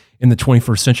us in the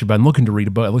 21st century, but I'm looking to read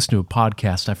a book. I listened to a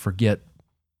podcast. I forget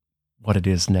what it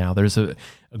is now. There's a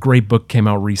great book came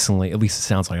out recently. At least it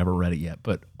sounds like I haven't read it yet,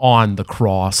 but on the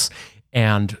cross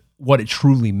and what it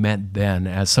truly meant then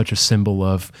as such a symbol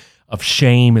of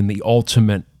shame and the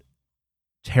ultimate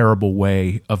terrible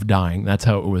way of dying. That's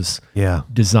how it was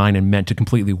designed and meant, to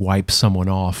completely wipe someone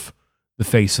off the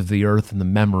face of the earth and the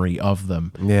memory of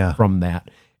them from that.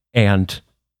 And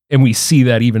we see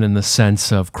that even in the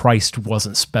sense of Christ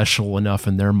wasn't special enough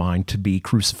in their mind to be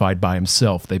crucified by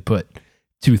himself. They put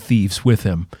two thieves with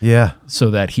him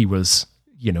so that he was,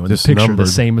 in just the picture, numbered,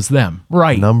 the same as them.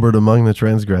 Right. Numbered among the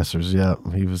transgressors. Yeah,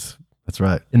 he was. That's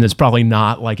right. And it's probably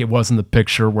not like it was in the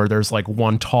picture where there's like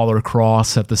one taller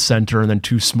cross at the center and then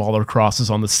two smaller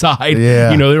crosses on the side.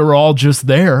 Yeah. They were all just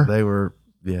there. They were,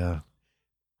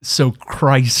 So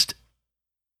Christ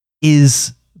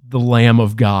is the Lamb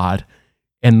of God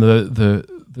and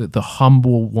the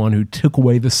humble one who took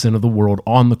away the sin of the world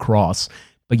on the cross,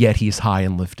 but yet he's high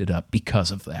and lifted up because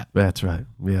of that. That's right.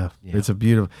 Yeah. It's a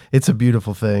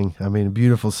beautiful thing. I mean, a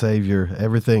beautiful Savior,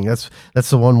 everything. That's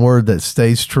the one word that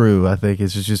stays true. I think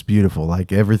it's just beautiful.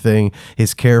 Like everything,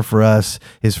 his care for us,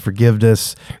 his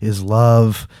forgiveness, his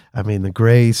love. I mean, the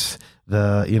grace,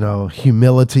 the,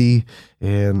 humility.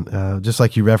 And just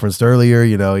like you referenced earlier,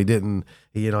 he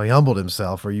humbled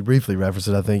himself, or you briefly referenced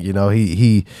it. I think,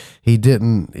 he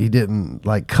didn't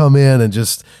like come in and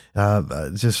just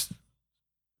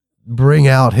bring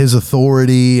out his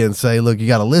authority and say, look, you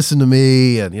got to listen to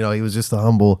me. And, he was just a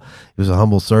humble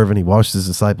servant. He washed his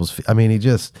disciples' feet. I mean, he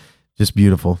just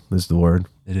beautiful is the word.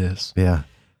 It is. Yeah.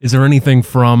 Is there anything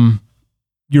from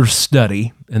your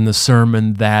study and the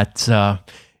sermon that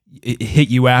it hit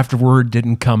you afterward,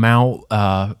 didn't come out,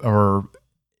 or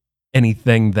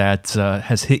anything that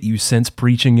has hit you since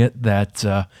preaching it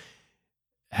that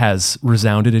has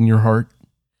resounded in your heart?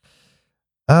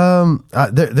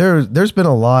 There's been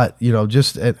a lot,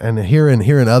 just and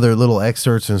hearing other little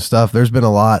excerpts and stuff. There's been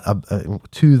a lot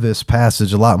to this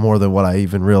passage, a lot more than what I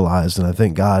even realized, and I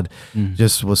think God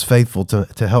just was faithful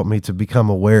to help me to become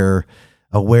aware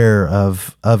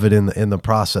of it in the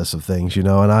process of things,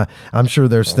 and I'm sure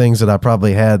there's things that I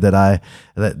probably had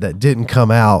that didn't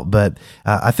come out, but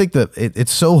I think that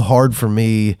it's so hard for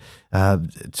me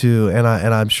and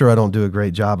I'm sure I don't do a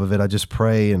great job of it. I just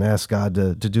pray and ask God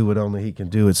to do what only He can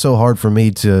do. It's so hard for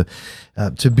me to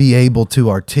be able to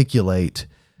articulate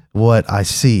what I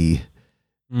see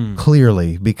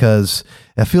clearly, because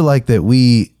I feel like that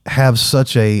we have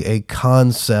such a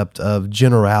concept of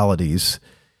generalities,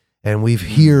 and we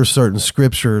hear certain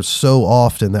scriptures so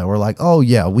often that we're like, oh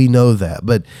yeah, we know that,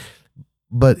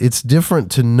 but it's different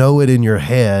to know it in your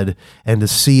head and to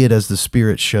see it as the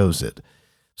Spirit shows it.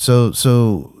 So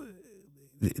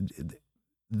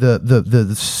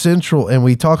the central, and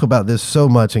we talk about this so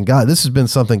much, and God, this has been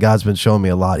something God's been showing me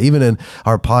a lot, even in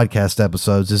our podcast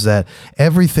episodes, is that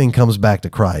everything comes back to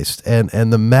Christ, and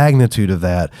the magnitude of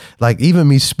that. Like even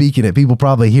me speaking it, people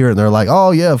probably hear it and they're like,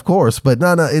 oh yeah, of course, but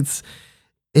no,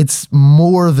 it's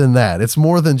more than that. It's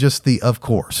more than just the of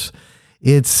course.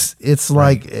 It's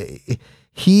right. Like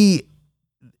he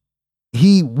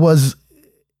was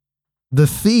the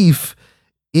thief.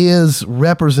 Is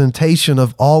representation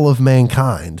of all of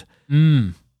mankind.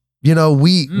 We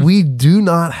do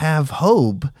not have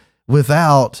hope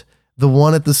without the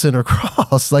one at the center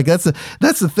cross. Like that's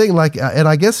the thing. Like, and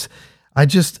I guess I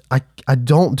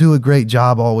don't do a great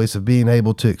job always of being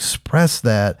able to express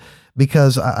that,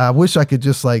 because I wish I could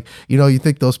just you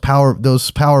think those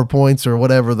PowerPoints or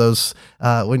whatever, those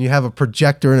when you have a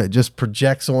projector and it just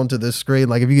projects onto the screen,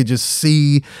 like if you could just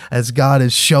see as God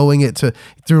is showing it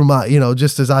through my,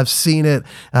 just as I've seen it,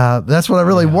 that's what I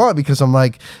really want, because I'm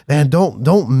like, man,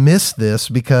 don't miss this,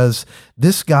 because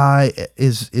this guy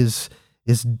is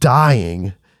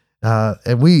dying.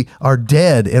 And we are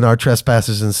dead in our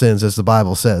trespasses and sins, as the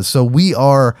Bible says. So we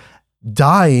are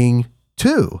dying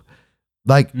too.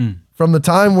 Like from the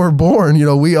time we're born,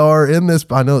 we are in this.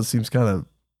 I know it seems kind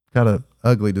of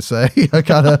ugly to say,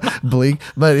 kind of bleak,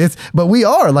 but we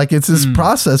are like, it's this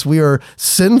process. We are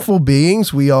sinful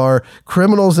beings. We are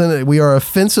criminals in it. We are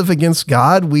offensive against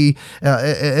God. We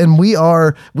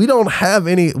don't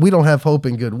have hope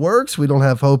in good works. We don't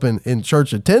have hope in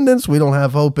church attendance. We don't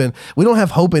have hope in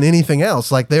anything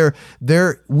else. Like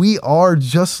we are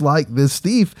just like this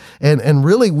thief. And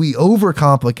really we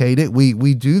overcomplicate it.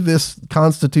 We do this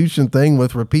Constitution thing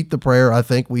with repeat the prayer. I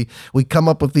think we come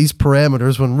up with these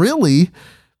parameters when really,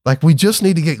 like, we just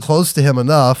need to get close to him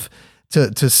enough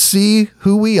to see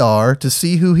who we are, to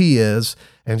see who he is,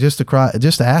 and just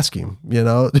to ask him,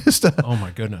 oh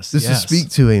my goodness, just to speak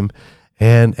to him,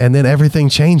 and then everything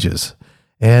changes.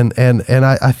 And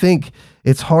I think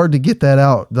it's hard to get that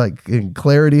out like in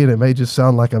clarity, and it may just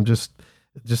sound like I'm just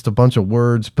a bunch of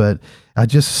words, but I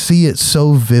just see it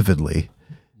so vividly.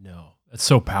 It's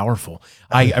so powerful.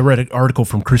 I read an article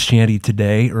from Christianity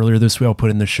Today earlier this week. I'll put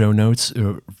in the show notes.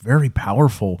 Very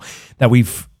powerful that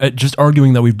we've just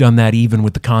arguing that we've done that even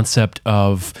with the concept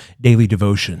of daily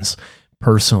devotions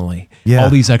personally. Yeah. All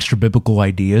these extra biblical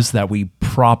ideas that we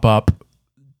prop up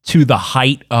to the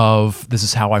height of this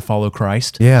is how I follow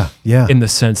Christ. Yeah. Yeah. In the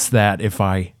sense that if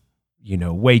I,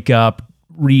 wake up,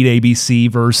 read ABC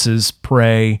verses,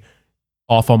 pray,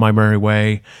 off on my merry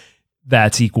way,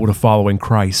 that's equal to following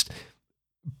Christ.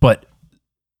 But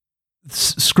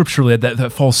scripturally,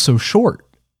 that falls so short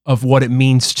of what it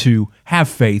means to have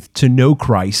faith, to know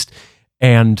Christ,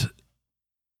 and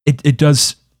it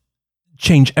does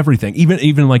change everything.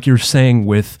 Even like you're saying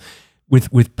with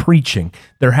preaching,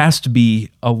 there has to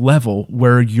be a level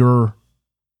where you're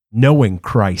knowing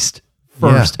Christ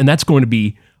first, and that's going to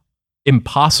be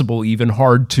impossible, even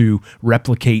hard to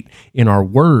replicate in our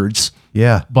words.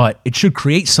 Yeah. But it should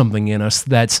create something in us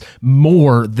that's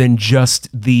more than just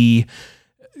the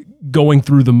going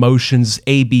through the motions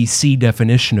ABC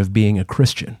definition of being a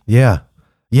Christian. Yeah.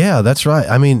 Yeah, that's right.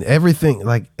 I mean,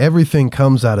 everything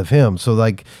comes out of him. So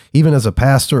like, even as a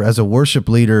pastor, as a worship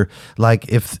leader, like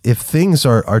if things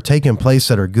are taking place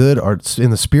that are good or in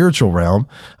the spiritual realm,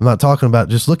 I'm not talking about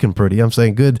just looking pretty, I'm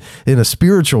saying good in a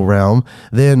spiritual realm,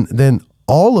 then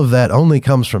all of that only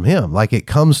comes from him. Like, it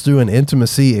comes through an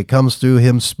intimacy. It comes through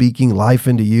him speaking life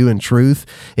into you in truth.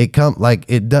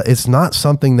 It's not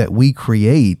something that we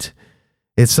create.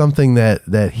 It's something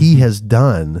that he has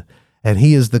done, and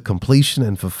he is the completion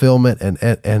and fulfillment.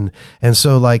 And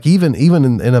so like, even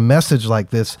in a message like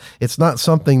this, it's not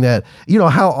something that,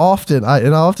 how often I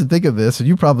often think of this, and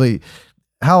you probably,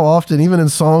 how often, even in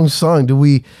songs sung,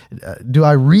 do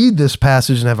I read this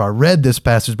passage and have I read this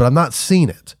passage, but I've not seen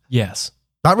it. Yes.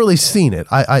 Not really seen it.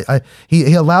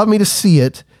 He allowed me to see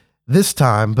it this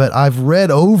time, but I've read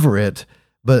over it,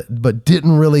 but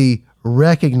didn't really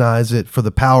recognize it for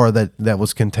the power that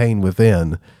was contained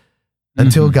within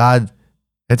until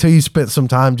you spent some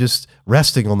time just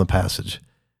resting on the passage.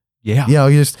 Yeah.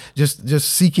 Just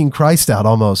seeking Christ out,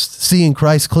 almost seeing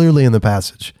Christ clearly in the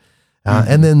passage.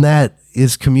 And then that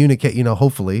is communicate,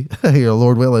 hopefully,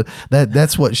 Lord willing,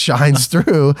 that's what shines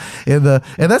through and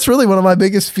that's really one of my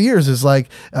biggest fears is like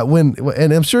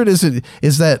and I'm sure it is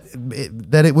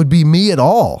that it would be me at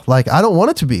all. Like, I don't want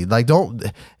it to be like, don't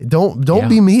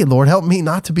be me, Lord, help me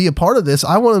not to be a part of this.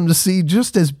 I want them to see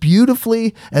just as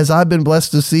beautifully as I've been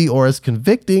blessed to see, or as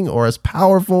convicting or as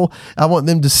powerful. I want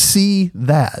them to see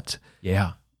that.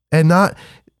 Yeah. And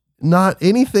not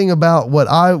anything about what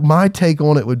my take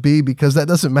on it would be, because that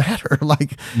doesn't matter.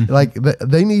 Like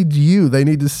they need you. They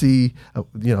need to see,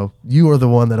 you are the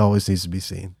one that always needs to be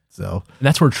seen. So and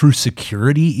that's where true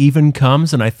security even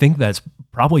comes. And I think that's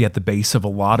probably at the base of a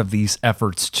lot of these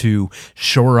efforts to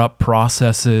shore up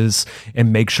processes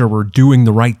and make sure we're doing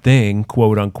the right thing,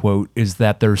 quote unquote, is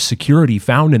that there's security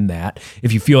found in that.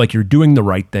 If you feel like you're doing the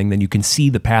right thing, then you can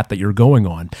see the path that you're going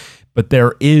on. But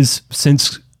there is,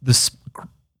 since this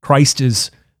Christ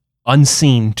is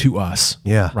unseen to us.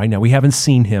 Yeah. Right now, we haven't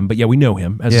seen him, but we know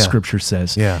him, as the scripture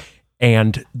says. Yeah.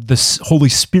 And the Holy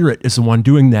Spirit is the one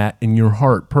doing that in your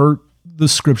heart, per the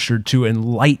scripture, to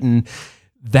enlighten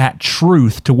that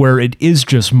truth to where it is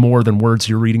just more than words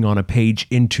you're reading on a page,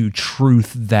 into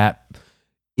truth that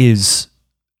is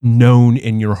known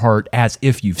in your heart as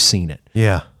if you've seen it.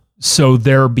 Yeah. So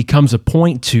there becomes a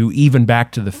point to, even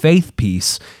back to the faith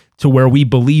piece, to where we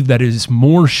believe that it is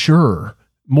more sure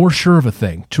of a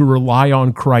thing to rely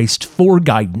on Christ for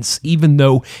guidance, even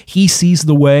though he sees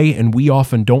the way and we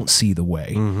often don't see the way,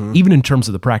 even in terms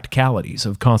of the practicalities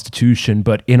of Constitution.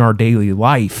 But in our daily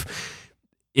life,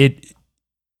 it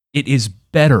is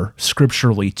better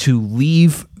scripturally to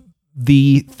leave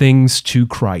the things to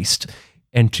Christ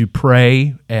and to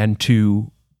pray and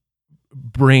to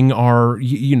bring our,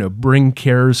 bring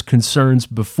cares, concerns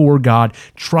before God,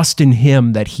 trust in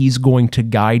Him that He's going to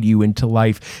guide you into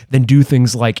life, then do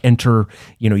things like enter,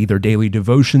 either daily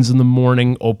devotions in the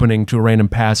morning, opening to a random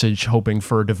passage, hoping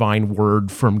for a divine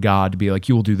word from God to be like,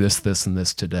 you will do this, this, and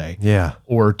this today. Yeah.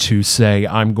 Or to say,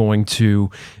 I'm going to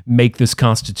make this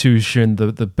Constitution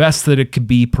the best that it could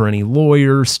be per any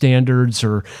lawyer standards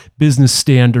or business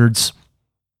standards.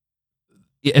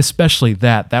 Especially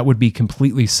that would be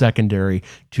completely secondary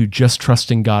to just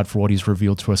trusting God for what He's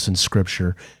revealed to us in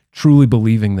Scripture, truly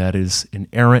believing that is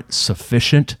inerrant,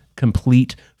 sufficient,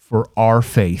 complete for our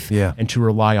faith, and to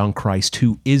rely on Christ,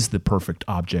 who is the perfect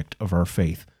object of our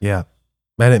faith. Yeah.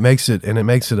 And it makes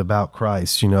it about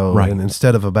Christ, right. And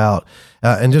instead of about,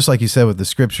 and just like you said with the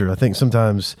Scripture, I think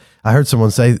sometimes I heard someone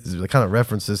say, kind of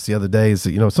reference this the other day, is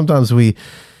that, sometimes we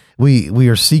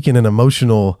are seeking an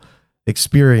emotional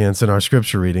experience in our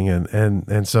Scripture reading,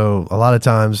 and so a lot of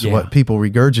times what people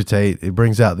regurgitate, it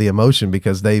brings out the emotion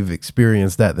because they've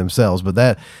experienced that themselves, but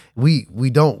that we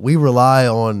rely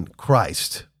on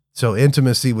Christ, so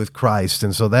intimacy with Christ,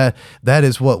 and so that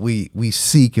is what we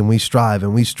seek, and we strive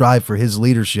for His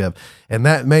leadership, and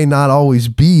that may not always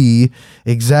be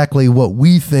exactly what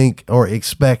we think or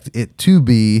expect it to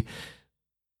be,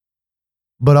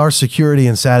 but our security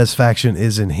and satisfaction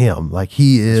is in Him. Like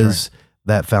He is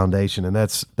that foundation, and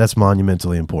that's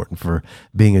monumentally important for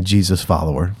being a Jesus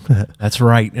follower. That's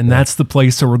right, and that's the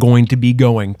place that we're going to be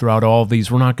going throughout all of these.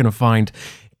 We're not going to find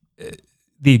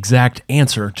the exact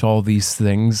answer to all these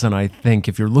things, and I think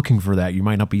if you're looking for that, you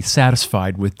might not be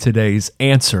satisfied with today's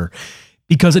answer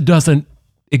because it doesn't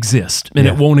exist, and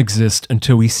it won't exist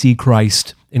until we see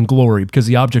Christ in glory, because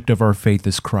the object of our faith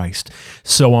is Christ.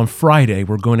 So on Friday,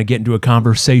 we're going to get into a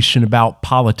conversation about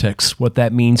politics, what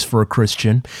that means for a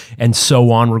Christian, and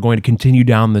so on. We're going to continue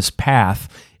down this path,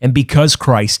 and because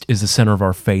Christ is the center of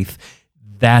our faith,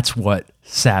 that's what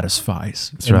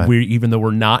satisfies. That's right. Even though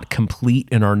we're not complete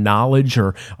in our knowledge,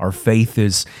 or our faith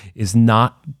is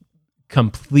not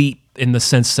complete in the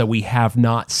sense that we have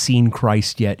not seen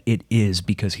Christ yet, it is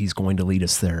because He's going to lead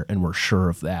us there, and we're sure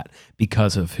of that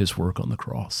because of His work on the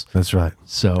cross. That's right.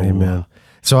 So, amen.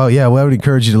 So I would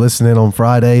encourage you to listen in on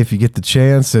Friday if you get the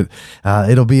chance.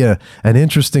 It'll be an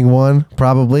interesting one,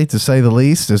 probably, to say the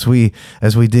least, as we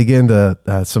dig into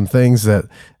some things that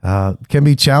can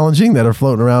be challenging that are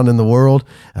floating around in the world.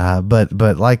 But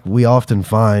like we often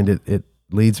find, it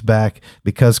leads back,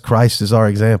 because Christ is our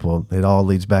example. It all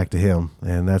leads back to Him,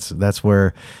 and that's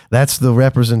the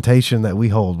representation that we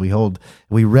hold.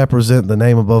 We represent the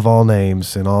name above all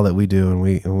names in all that we do,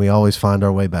 and we always find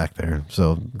our way back there.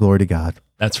 So glory to God.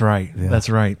 That's right. Yeah. That's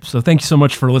right. So thank you so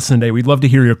much for listening today. We'd love to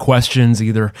hear your questions,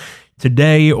 either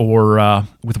today or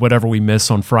with whatever we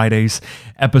miss on Friday's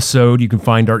episode. You can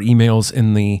find our emails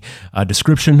in the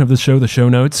description of the show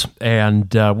notes.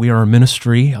 And we are a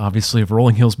ministry, obviously, of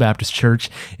Rolling Hills Baptist Church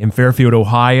in Fairfield,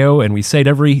 Ohio. And we say it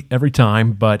every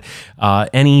time, but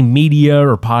any media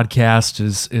or podcast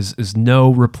is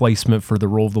no replacement for the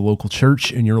role of the local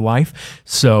church in your life.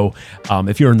 So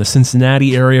if you're in the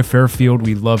Cincinnati area, Fairfield,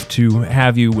 we'd love to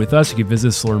have you with us. You can visit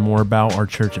us to learn more about our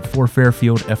church at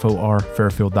Fairfield,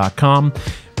 Fairfield.com.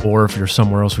 Or if you're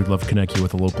somewhere else, we'd love to connect you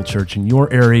with a local church in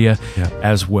your area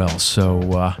as well. So,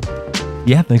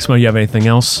 thanks, Mo. You have anything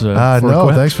else?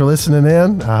 No, thanks for listening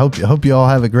in. I hope you all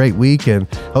have a great week, and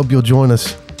hope you'll join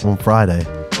us on Friday.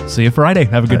 See you Friday.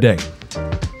 Have a good day.